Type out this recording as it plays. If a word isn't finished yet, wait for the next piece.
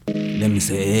Them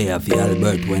say A for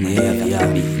Albert when A for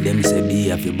Abby. Them say B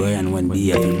for Brian when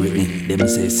B for Britney. Them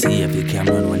say C for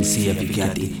Cameron when C for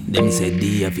Cathy. Them say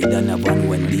D for Donovan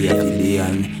when D for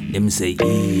Dion. Them say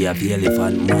E for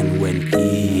Elephant Man when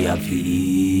E for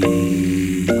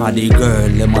E. Are the girl,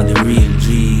 them are the real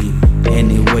G.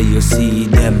 Anyway you see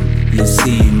them, you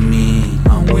see me.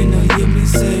 And when you hear me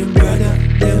say brother,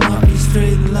 them a be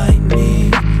straight like me.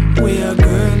 We a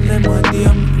girl, them a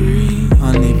damn free.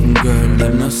 And even girl,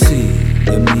 them no see.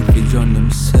 Them need to drown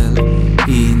themselves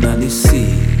in the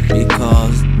sea.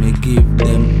 Because me give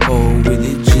them O with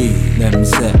the G. Them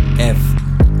say F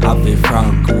happy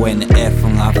Frank when F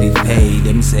happy pay.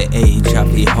 Them say H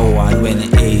happy Howard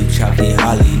when H happy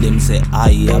Holly. Them say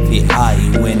I happy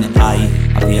I when I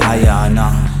happy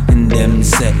Hayana. And them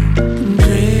say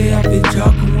J happy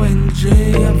Jack when J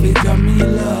happy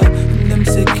Jamila. And them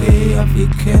say K happy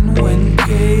Ken when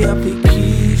K happy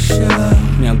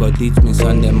Keisha. Me I go teach me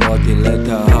son them about the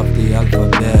letter of the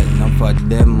alphabet. None for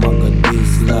them I go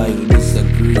dislike,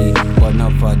 disagree. But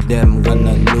none for them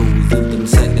gonna lose if them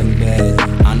set them bad.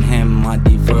 And him at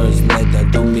the first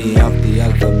letter to me of the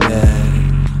alphabet.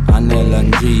 And L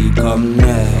and G come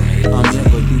next. And me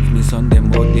go teach me son them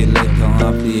about the letter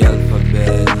of the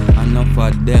alphabet. And none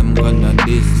for them gonna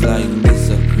dislike,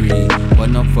 disagree. But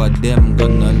none for them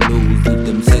gonna lose if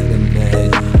them set them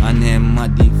bad. And him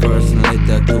at the first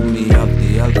letter to me of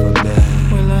the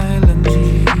alphabet. Well I L and G,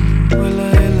 well I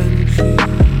L and G,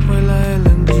 well I L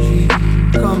and G.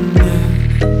 Come now,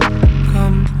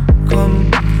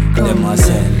 come. Them a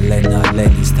say Leonard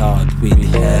ladies start with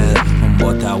hell.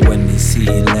 But when me see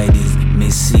ladies, me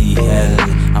see hell.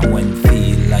 And when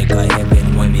feel like a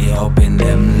heaven when me open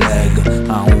them leg. And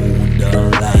who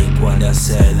don't like what I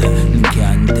said,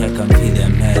 can take and feed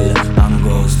them hell and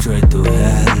go straight to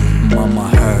hell. Mama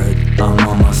heard and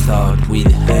mama start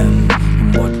with him.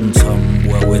 But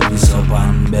somewhere with me up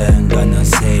and bend, gonna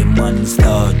say man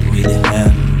start with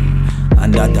him.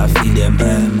 And that I feed them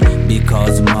him,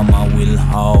 because mama will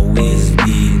always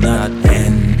be not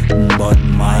N, but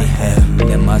my hem.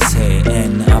 Them I say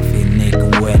N happy Nick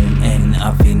when N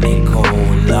happy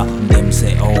Nicola. Them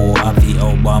say oh happy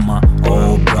Obama,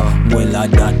 Oprah. Well I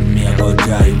that me I go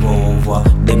drive over.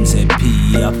 Them say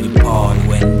P happy Paul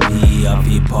when P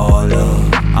happy Paula.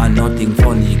 And nothing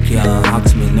funny can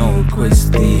ask me no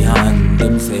question.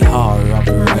 Them say R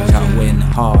happy Roger when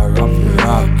R happy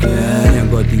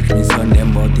Rocket. Go teach me son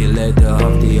them about the letter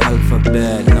of the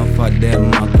alphabet. Enough for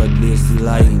them I got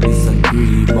dislike,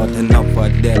 disagree. But enough for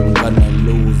them gonna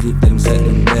lose if them set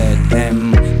them bad.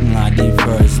 M not the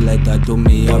first letter to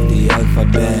me of the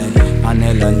alphabet. And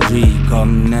L and G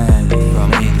come next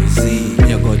from A to Z.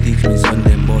 You go teach me son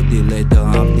them about the letter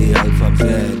of the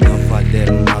alphabet. Enough for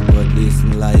them I got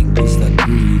dislike,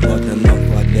 disagree. But enough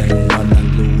for them gonna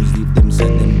lose if them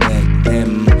set them bad.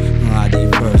 M not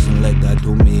the first letter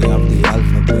to me of the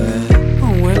alphabet.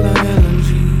 Oh well I L and G,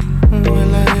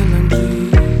 well I L and G,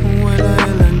 well I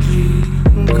L and G.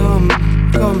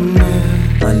 Come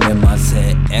now. And them I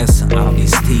say S happy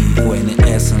Steve when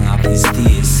S happy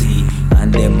Stacy.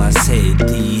 And them I say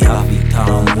T happy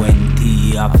Tom when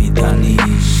T happy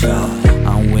Tanisha.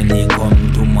 And when they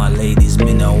come to my ladies,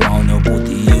 me no wanna put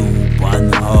you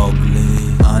on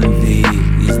ugly. And V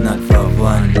is not for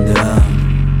Vanda,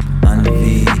 and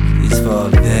V is for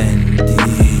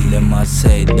Venti. Them I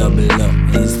say double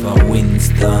up is for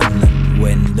Winston,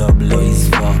 when double O is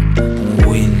for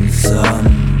Winston.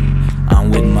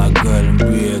 And when my girl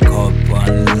break up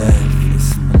and left,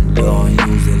 listen, don't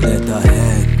use the letter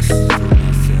X.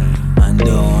 And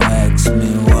don't ask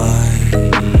me why.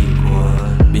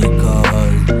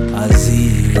 Because a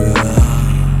zero.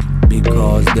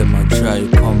 Because them I try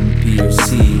compare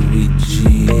C with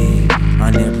G.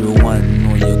 And everyone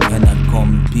know you cannot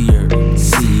compare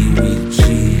C with G.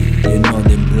 You know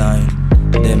them blind,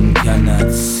 them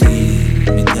cannot see.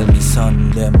 Me tell me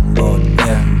son them about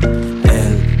M,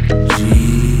 L, G.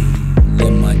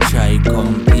 Them I try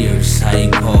compare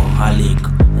psychoholic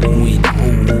with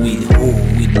who,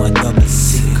 with my double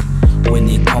sick. When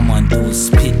they come on to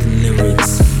spit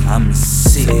lyrics, I'm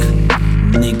sick,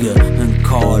 nigga, and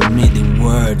call me the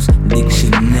words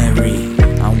dictionary.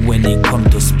 And when they come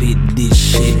to spit this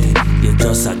shit, you're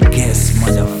just a guess,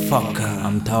 motherfucker.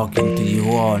 I'm talking to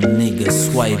you all niggas,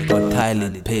 swiper,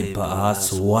 toilet paper,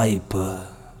 ass wiper.